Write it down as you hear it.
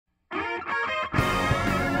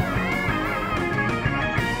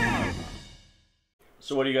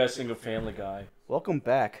So what do you guys think of Family Guy? Welcome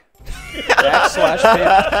back. Backslash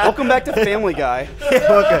welcome back to Family Guy.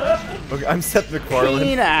 Okay, I'm Seth MacFarlane.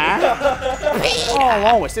 Pina.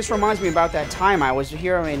 Oh, Lois, this reminds me about that time I was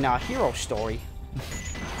here in Hero Story.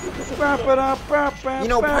 You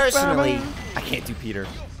know, personally, I can't do Peter.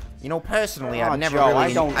 You know, personally, I've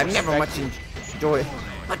never much enjoyed.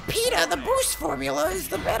 But Peter, the boost formula is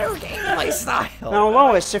the better gameplay style. Now,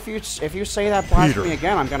 Lois, if you say that blasphemy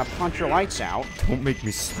again, I'm gonna punch your lights out. Don't make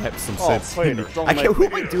me slap some sense Peter, in you. don't I can't. make Who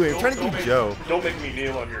me- am I doing? I'm trying to do Joe. Don't make me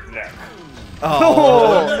kneel on your neck.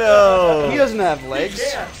 Oh He doesn't have legs.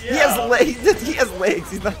 He has legs. He has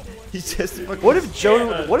legs. He's not. He's just. Fucking What if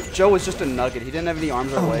Joe was just a nugget? He didn't have any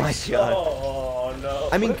arms or Oh my legs. god. Oh no.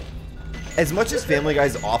 I mean, as much as Family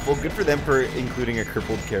Guy's awful, good for them for including a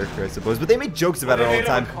crippled character, I suppose. But they make jokes about it all the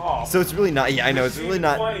time, so it's really not. Yeah, I know. It's really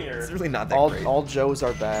not. It's really not that great. All Joes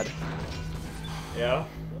are bad. Yeah.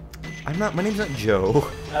 I'm not. My name's not Joe.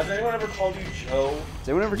 Has anyone ever called you Joe? Has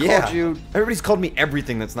anyone ever Yeah. called you? Everybody's called me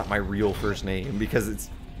everything that's not my real first name because it's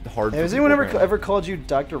hard. Has for anyone people ever to- ever called you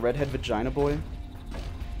Dr. Redhead Vagina Boy?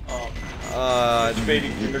 Baby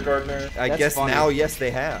kindergartner. I That's guess funny. now, yes,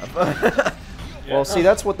 they have. Well, see,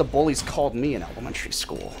 that's what the bullies called me in elementary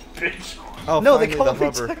school. Bitch. Oh, No, they finally, called me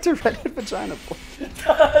hover. Dr. Redhead Vagina Boy.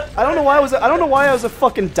 I don't know why I was a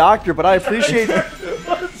fucking doctor, but I appreciate.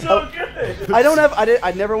 That's so good.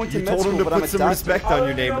 I never went to You med told them school, to but I'm put a some doctor. respect on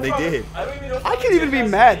your name, and they did. I don't even know if I can't even be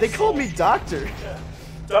mad. They called me doctor.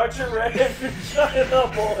 Dr. Redhead Vagina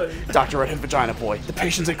Boy. Dr. Redhead Vagina Boy. The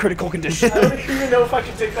patient's in critical condition. I don't even know if I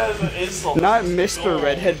can take that as an insult. Not Mr.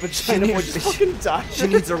 Redhead Vagina Boy. needs- Just fucking doctor. She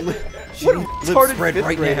needs her lip. She What a needs retarded lip spread fifth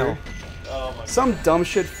right grader. now. Oh my Some dumb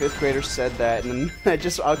shit 5th grader said that, and I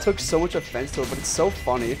took so much offense to it, but it's so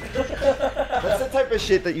funny. That's the type of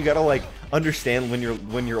shit that you gotta like understand when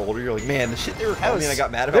you're older. You're like, man, the shit they were calling me and I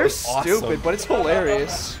got mad about They're was awesome. stupid, but it's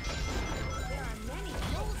hilarious.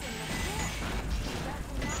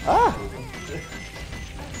 Ah!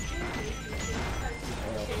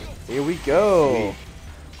 Here we go.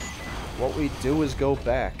 What we do is go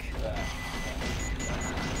back.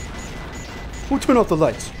 Who turned off the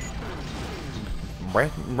lights?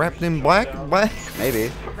 Wrapped in black. Maybe.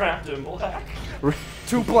 Wrapped in black.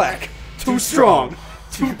 Too black, too strong,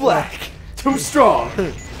 too black, too strong.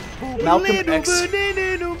 Malcolm X.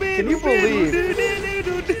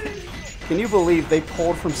 Can you believe they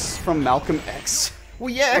pulled from Malcolm X Well,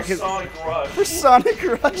 yeah, For Sonic Rush. for Sonic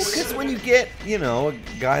Rush? because when you get a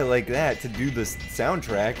guy like that to do the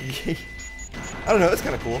soundtrack, I don't know, it's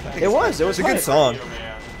kind of cool. I think It was it's a good hype. song. Radio Man.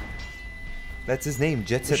 That's his name,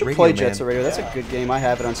 Jet You Set should Radio play Man. Jet Set Radio. That's a good game. I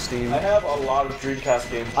have it on Steam. I have a lot of Dreamcast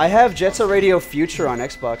games. I have Jet Set Radio Future on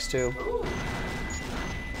Xbox too.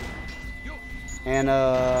 And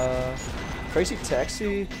Crazy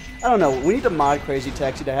Taxi. I don't know. We need to mod Crazy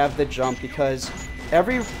Taxi to have the jump because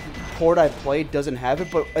every port I played doesn't have it.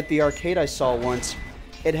 But at the arcade I saw once,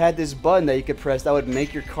 it had this button that you could press that would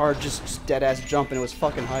make your car just dead ass jump, and it was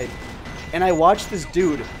fucking hype. And I watched this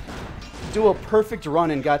dude do a perfect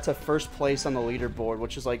run and got to first place on the leaderboard,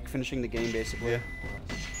 which is like finishing the game basically. Yeah.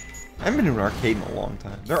 I haven't been to an arcade in a long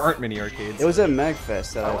time. There aren't many arcades. It was at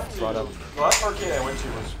MagFest that I brought up. The last arcade I went to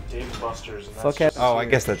was Dave & Buster's, and that's, Fuck just, it. Oh, I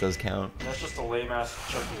guess that does count. that's just a lame-ass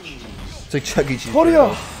Chuck E. Cheese. It's like Chuck E. Cheese.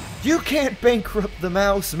 Claudio! You can't bankrupt the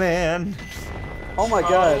mouse, man. Oh my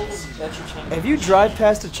god. Entertainment. If you drive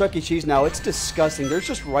past a Chuck E. Cheese now, it's disgusting. There's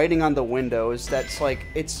just writing on the windows that's like,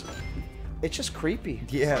 it's just creepy.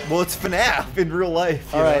 Yeah, well, it's FNAF in real life.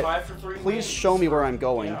 you All know? right. 5 for 3 Please wins. show me where I'm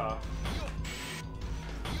going. Yeah.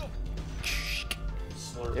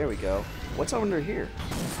 Slurp. There we go. What's under here?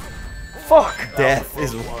 Fuck! Death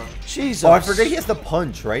is. Jesus. Oh, I forget he has the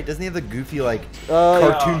punch, right? Doesn't he have the goofy like Yeah.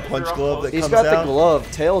 cartoon Yeah, punch if you're glove up that He's comes got out? the glove.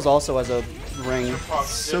 Tails also has a ring.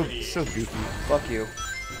 So Proximity. goofy. Fuck you.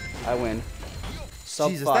 I win.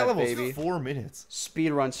 Sub Jesus, 5, that level's baby. 4 minutes.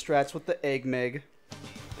 Speedrun strats with the Egg Meg.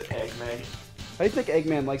 The Eggman. How do you think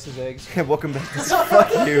Eggman likes his eggs? Welcome back.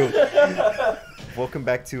 Fuck you. Welcome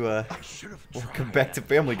back to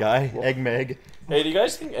Family Guy. Egg Meg. Hey, do you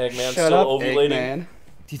guys think Eggman's Shut still up, ovulating? Eggman.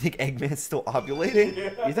 Do you think Eggman's still ovulating?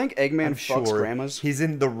 You think Eggman I'm fucks sure. grandmas? He's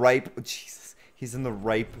in the ripe. Jesus. He's in the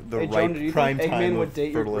ripe Hey, Jonah, do you prime think time Eggman would of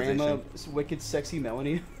date your fertilization. grandma's wicked sexy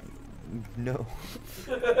Melanie? No.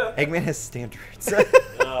 Eggman has standards.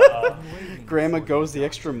 Grandma goes the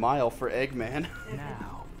extra mile for Eggman.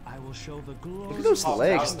 Now, I will show the Look at those Pops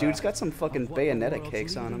legs, out dude. of It's got some fucking what the Bayonetta world's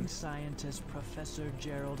cakes on leading him. Scientist Professor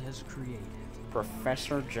Gerald has created.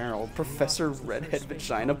 Professor Gerald. Professor Redhead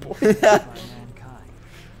Vagina Boy. by mankind.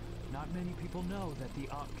 Not many people know that the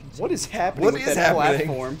ark What is happening What with is that happening?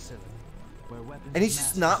 platform? where weapons And he's of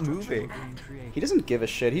just mass not destruction moving. are being created. He doesn't give a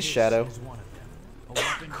shit. He's Shadow. This is one of them. A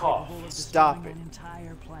weapon Cough. capable of Stop destroying it. an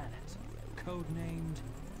entire planet, codenamed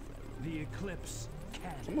the Eclipse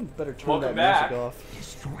Cannon. Someone better turn Welcome that back. music off.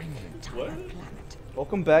 Destroying an entire What? planet.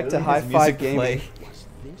 Welcome back to Really? High His Five music Gaming. play. Was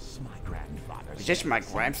this my grandfather's? Is this my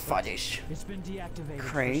grandfather's? It's been deactivated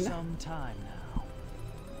Crane? for some time now.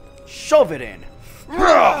 Shove it in.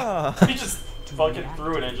 He just fucking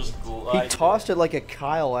threw it and just He glided. tossed it like a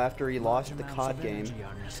Kyle after he lost the Amounts COD of game. energy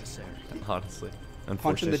are necessary. Honestly.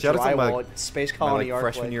 Punching the Unfortunate. Shout out to drywall my, at Space my Colony like, Arclight.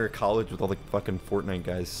 freshman year of college with all the fucking Fortnite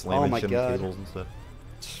guys slamming my shit God. on cables and stuff.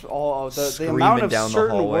 Oh, the Screaming amount of down the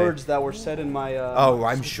certain hallway. words that were said in my Oh,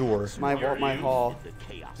 I'm sure. my hall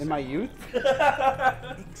in my youth.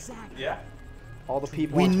 Yeah. All the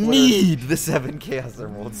people. We on Twitter. need the 7 Chaos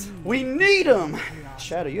Emeralds. We need them.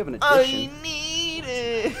 Shadow, you have an addiction. need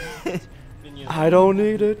it. I don't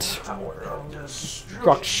need it. Power of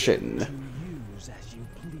destruction. Destruction. Use as you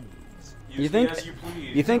please. You think? As you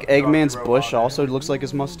please. You think Dr. Eggman's Robot. bush also looks like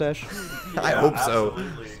his mustache? I hope so.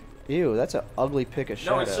 Absolutely. Ew, that's an ugly pic of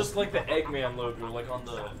Shadow. No, it's just like the Eggman logo, like on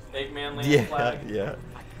the Eggman land Yeah, flag. yeah.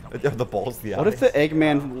 The balls, the What eyes. if the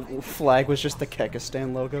Eggman flag was just the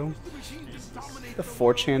Kekistan logo? The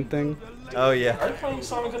 4chan thing? Oh Are yeah, you playing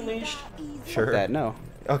Sonic Unleashed? sure. That no.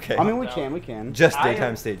 Okay. I mean, we No. can. Just I daytime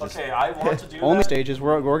am- stages. Okay, I want to do Only that. stages.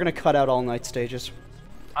 We're gonna cut out all night stages.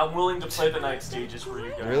 I'm willing to play the night stages for you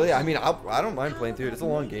guys. Really? I mean, I don't mind playing through it. It's a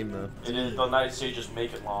long game though. It is, the night stages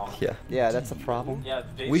make it long. Yeah. Yeah, that's the problem. Yeah,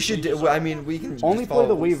 they We should do. I mean, we can. Only just play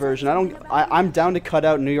the follow- Wii version. I'm down to cut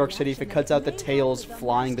out New York City if it cuts out the tails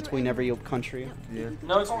flying between every country. Yeah.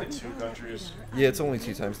 No, it's only 2 countries. Yeah, it's only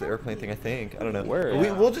 2 times the airplane thing. I think. I don't know. Where?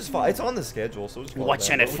 We'll just. It's on the schedule, so we'll just. follow What's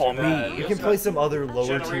that. in it for Bad. me? We can play some other lower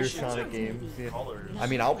tier Generations Sonic of games. Yeah. colors. I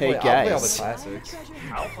mean, I'll Hey, play. I'll play all the guys. classics.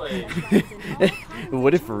 I'll play.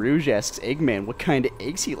 What if Rouge asks Eggman what kind of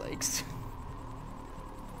eggs he likes?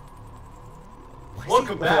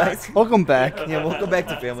 Welcome back. Welcome back. Yeah, we'll go back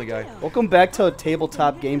to Family Guy. Welcome back to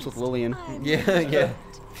Tabletop Games with Lillian. Yeah, yeah.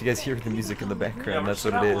 If you guys hear the music in the background, that's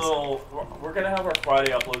what it is. We're gonna have our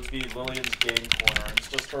Friday uploads be Lillian's Game Corner. And it's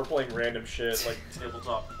just her playing random shit like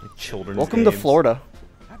tabletop. Children's Welcome to games. Florida.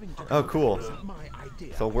 Oh, cool.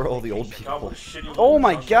 So we're all the old Got people. what shitty Oh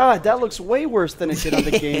my little god, that looks way worse than it did on the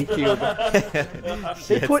GameCube.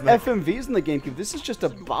 They Yeah, put it's not- FMVs in the GameCube. This is just a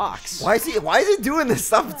box. Why is he doing this?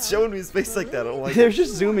 Stop showing me his face like that. I don't like They're it.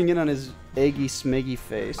 just zooming in on his eggy smiggy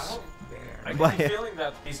face. I get the feeling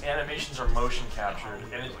that these animations are motion captured.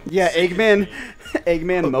 And it, Yeah, Eggman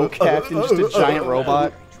mocapped in just a giant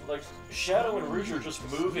robot. Like Shadow and Rouge are just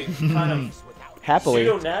moving kind of Happily.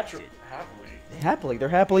 pseudo-natural. Happily. They're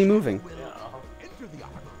happily moving. Yeah.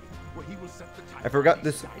 I forgot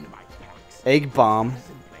this. Egg bomb.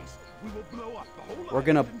 We're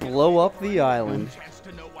gonna blow up the island.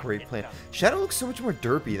 Great plan. Shadow looks so much more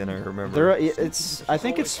derpy than I remember. I think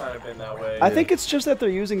Always it's kind of been that way. I think it's just that they're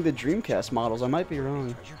using the Dreamcast models. I might be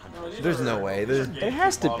wrong. No, these There's are- no way. these are There's- game It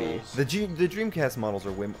has to be. models. The Dreamcast models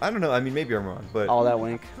are way. I don't know. I mean, maybe I'm wrong, but Oh, that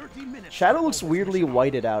wink. Shadow looks weirdly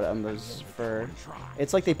whited out on those fur.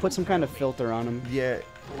 It's like they put some kind of filter on him. yeah,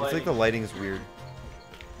 it's like the lighting's weird.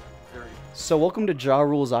 Very- So welcome to Ja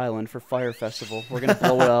Rule's Island for Fire Festival. We're gonna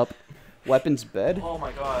blow it up. Weapons bed? Oh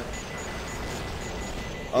my god.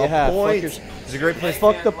 Yeah, fuck Points. your- It's a great place.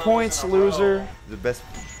 Fuck the points, loser. The best.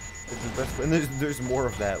 It's the best. And there's more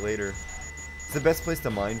of that later. It's the best place to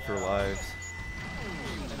mine for lives.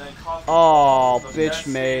 And then coffee Oh, is the bitch best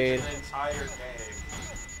stage made. in the entire game.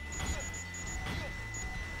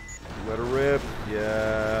 Let her rip.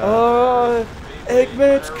 Yeah.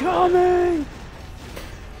 Eggman's coming! You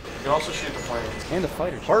can also shoot the planes. And the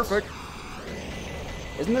fighter. Perfect.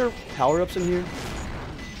 Isn't there power-ups in here?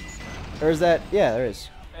 Or is that? Yeah, there is.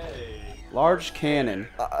 Hey. Large cannon.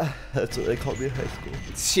 That's what they called me in high school.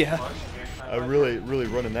 Yeah. I'm really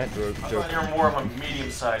running that joke. I thought you were more of a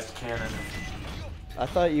medium-sized cannon. I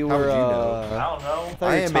thought you How were. would you know? I don't know.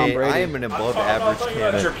 thought you were Tom Brady. I am an above I'm not average talking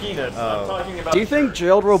about your cannon. penis. Oh. I'm talking about Do you think your-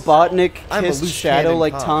 Gerald Robotnik I'm a kissed loose Shadow cannon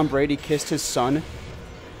like cop. Tom Brady kissed his son?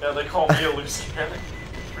 Yeah, they call me a loose cannon.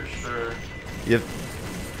 For sure. Yep.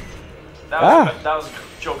 That was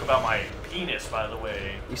a joke about my penis, by the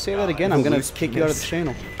way. You say that again, I'm A gonna loose kick you out of the penis.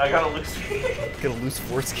 channel. I got a loose Get a loose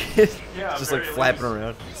foreskin. Yeah, Just like very flapping loose.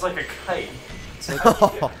 around. It's like a kite.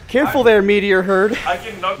 Careful there, meteor herd. I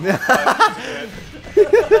can knuckle my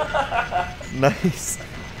Nice.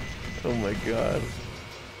 Oh my god.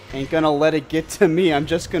 Ain't gonna let it get to me. I'm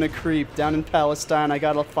just gonna creep down in Palestine. I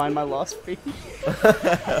gotta find my lost feet.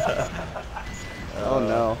 Oh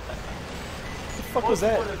no. What the fuck was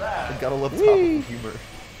that? I gotta love Whee! top humor.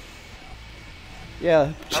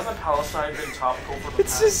 Yeah. Hasn't Palestine been topical for the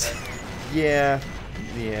past decade? Yeah.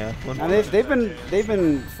 Yeah. And they've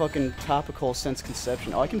been fucking topical since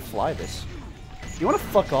conception. Oh, I can fly this. You want to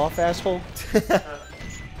fuck off, asshole?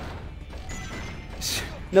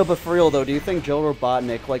 No, but for real though, do you think Joe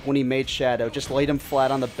Robotnik, like when he made Shadow, just laid him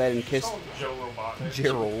flat on the bed and kissed? Joe Robotnik.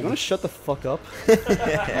 Gerald. You wanna shut the fuck up? You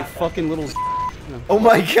fucking little. Oh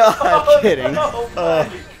my god. Kidding.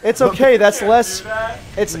 It's okay. That's less.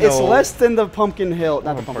 It's less than the Pumpkin Hill.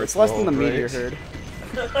 Not the Pumpkin. It's less than the Meteor Herd.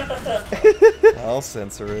 I'll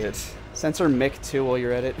censor it. Censor Mick too while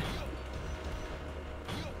you're at it.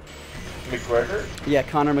 McGregor? Yeah,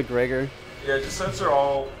 Conor McGregor. Yeah, just censor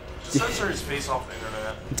all. Just censor his face off the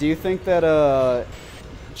internet. Do you think that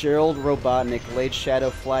Gerald Robotnik laid Shadow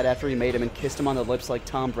flat after he made him and kissed him on the lips like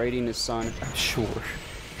Tom Brady and his son? Sure.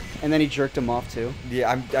 And then he jerked him off too.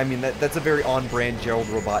 Yeah, I mean that's a very on-brand Gerald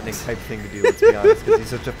Robotnik type thing to do. Let's be honest, because he's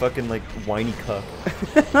such a fucking like whiny cuck.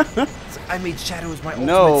 It's like, I made Shadow as my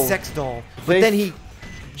ultimate sex doll, but then he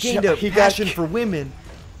gained a passion for women.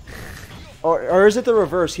 Or is it the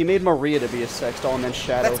reverse? He made Maria to be a sex doll and then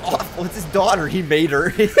Shadow. That's awful. It's his daughter. He made her.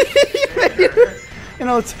 He made her in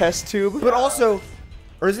a test tube. But also,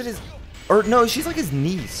 or is it his? Or no, she's like his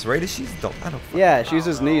niece, right? Is she? I don't. Yeah, she's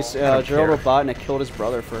his niece. don't Gerald care. Robotnik killed his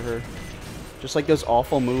brother for her. Just like those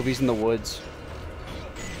awful movies in the woods.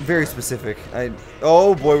 Very specific.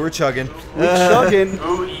 Oh boy, we're chugging. We're chugging.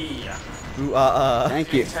 Ooh, yeah. Ooh,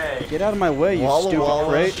 Thank you. Get out of my way, you Walla stupid walla.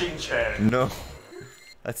 crate. Ching Chang. No.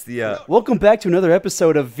 That's the Welcome back to another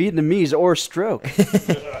episode of Vietnamese or Stroke.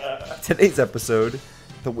 today's episode,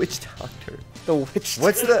 the witch doctor. The witch.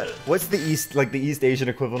 What's the East Asian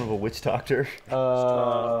equivalent of a witch doctor?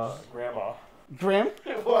 Grandma. Graham?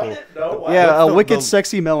 What? No, what? Yeah, What's wicked the-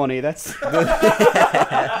 sexy Melanie. That's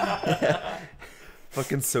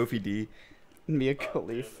Fucking Sophie D. Mia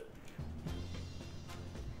Khalifa.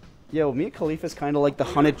 Yo, Mia Khalifa is kind of like the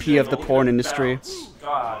hunted pea of the porn industry.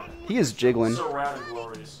 God. He is jiggling. So round and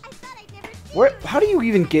glorious. Where? How do you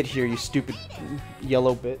even get here, you stupid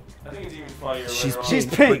yellow bit? I think it's even funnier She's later on. she's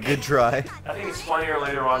but pink. Good try. I think it's funnier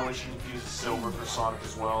later on when she confuses silver for Sonic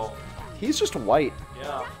as well. He's just white.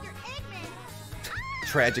 Yeah.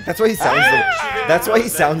 Tragic. That's why he sounds. That's why he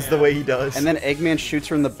sounds the way he does. And then Eggman shoots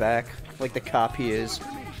her in the back, like the cop he is.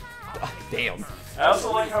 damn. I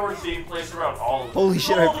also like how her theme plays around all of them. Holy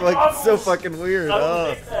shit! I feel like it's so fucking weird.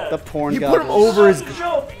 Oh. The porn He guy. put him over his.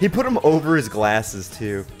 Jump! He put him over his glasses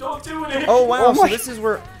too. Don't do it! Oh wow! Oh so my- this is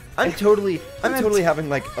where I'm totally having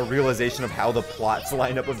like a realization of how the plots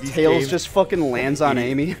line up of these Tails games. just fucking lands on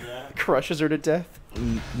Amy, crushes her to death.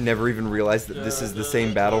 Never even realized that this is the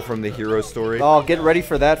same battle from the hero story. Oh, get ready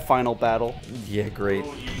for that final battle. Yeah, great.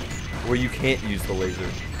 Where you can't use the laser.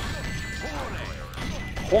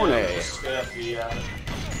 Horny. Yeah.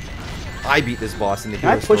 I beat this boss in the Can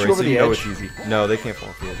I hero push story, you over so the you know edge? it's easy. No, they can't fall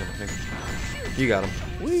off the edge, I don't think. You got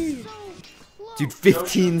him. Dude,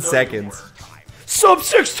 15 seconds. Sub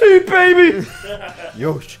 16, baby!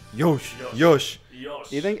 Yosh, yosh, yosh.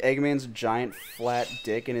 Do you think Eggman's giant flat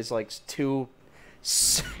dick and his like two...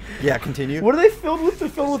 Yeah, continue. What are they filled with? They're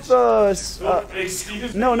filled with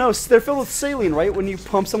Excuse me. no, they're filled with saline, right? When you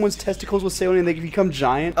pump someone's testicles with saline, they become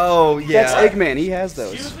giant. Oh, yeah. That's Eggman. He has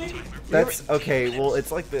those. Excuse me? That's okay. Well,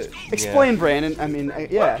 it's like the Explain, Brandon. I mean,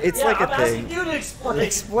 yeah. It's like a I'm thing. asking you to explain.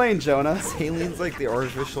 Explain, Jonah. Saline's like the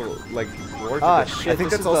artificial like wart. Ah, I shit, think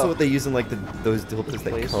this that's is also the- what they use in like those dildos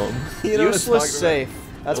that Please. come. You know what I'm Useless talking safe.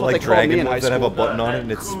 That's about? what Like they called me dragon in high ones that have a school. button on it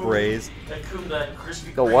and it sprays. That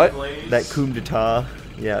crispy The what? That cum de ta.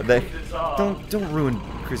 Yeah, they don't ruin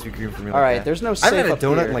Krispy Kreme for me. All like right, that. there's no I safe haven't up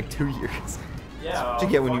had a donut here. in like 2 years. Yeah. What you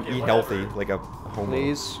get when you fuck it, eat whatever. healthy, like a homo.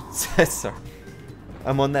 Please. Sorry.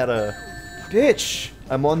 I'm on that Bitch.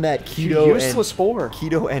 I'm on that You keto useless whore.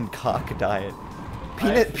 keto and cock diet.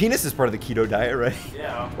 Penis is part of the keto diet, right?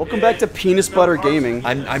 Yeah. Welcome back to Penis Butter Gaming.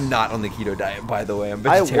 I'm not on the keto diet, by the way. I'm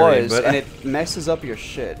I vegetarian, was, but and it messes up your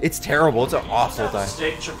shit. it's terrible. It's an awful That diet.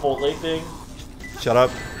 steak Chipotle thing. Shut up.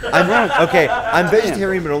 I'm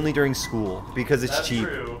vegetarian, but only during school because it's That's cheap.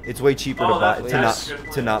 true. It's way cheaper Oh, to buy that's a good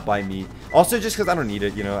to point. not buy meat. Also, just because I don't eat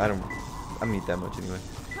it, you know, I don't eat that much anyway.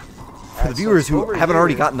 For the so viewers who over haven't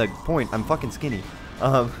already here- gotten the point, I'm fucking skinny.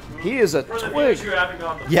 He is a For the twig. viewers who haven't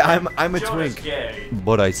gone to Yeah, I'm a Jonah's twink. gay.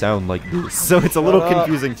 But I sound like this, so it's a little Shut up.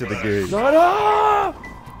 confusing to the gays. Shut up!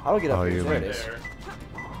 I'll get up Oh, here. you There it like is. There.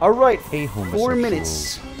 All right, Hey, 4 homosexual.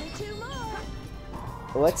 minutes.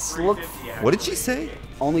 Let's look. 350 actually. What did she say?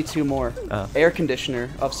 Only 2 more. Oh. Air conditioner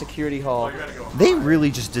of Security Hall. Oh, you gotta go. They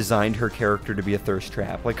really just designed her character to be a thirst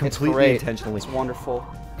trap, like It's completely great. intentionally. It's wonderful.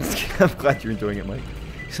 I'm glad you're enjoying it, Mike.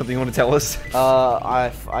 Something you want to tell us?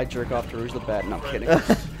 I jerk off to Rouge the Bat. No, I'm kidding.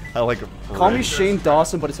 I like Call me Shane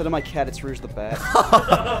Dawson, but instead of my cat, it's Rouge the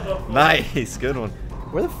Bat. Nice, good one.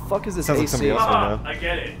 Where the fuck is this Sounds like AC? somebody else we know. I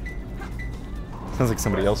get it. Sounds like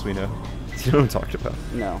somebody else we know. You know what I'm talking about?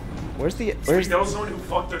 No. Where's the? So you Where's know someone who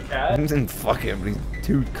fucked their cat? Fuck him, but he's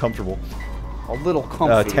too comfortable. a little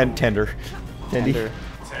comfy? Tender. Tender.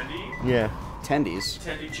 Tendy? Yeah. Tendies.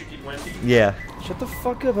 Tendy Chicken Wendy? Yeah. Shut the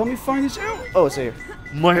fuck up. Help me find this out. Oh, it's here.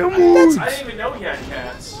 My I didn't even know he had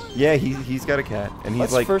cats. Yeah, he's got a cat, and he's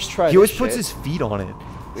Let's like first try he always this puts shit. his feet on it.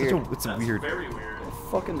 Weird. It's That's weird. very weird.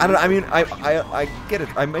 Fucking. I don't know. I mean, I get it.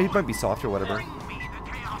 It might be soft or whatever.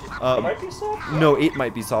 It might be soft. No, it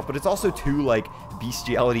might be soft, but it's also too like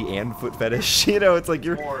bestiality and foot fetish. You know, it's like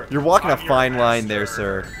you're walking a I'm your fine line there,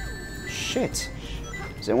 master. sir. Shit.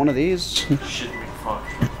 Is it one of these? Shit me fuck.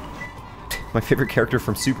 My favorite character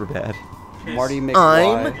from Superbad. Marty McFly.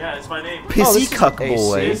 I'm- Yeah, it's my name. Pissy this is cuck AC.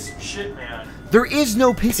 boy. Piss shit man. There is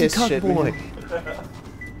no pissy Piss cuck shit boy. man.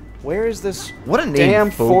 Where is this What a name,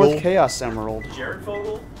 damn Fogel. fourth Chaos Emerald? Jared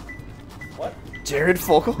Fogle? What? Jared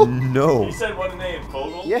Fogle? No. He said what a name,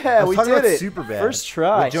 Fogle? Yeah, we talking did about it. Superbad. First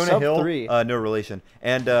try. With Jonah sub Hill. 3. No relation.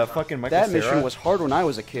 And fucking Michael That Cera. mission was hard when I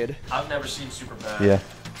was a kid. I've never seen Superbad. Yeah.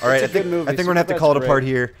 All right, a I think good movie. I think we're gonna have to call it Superbad's apart great.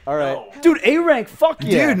 here. All right. No. Dude, A rank. Fuck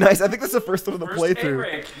yeah. Dude, nice. I think that's the first one of the First playthrough.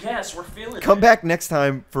 A-rank. Yes, we're feeling Come it. back next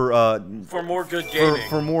time for more good gaming.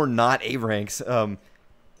 for more not A ranks.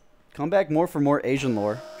 Come back more for more Asian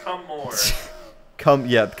lore. Come more. Come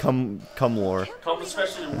lore. Come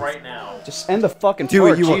especially right now. Just end the fucking Do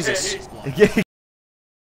part, it, you will- Jesus. Yeah.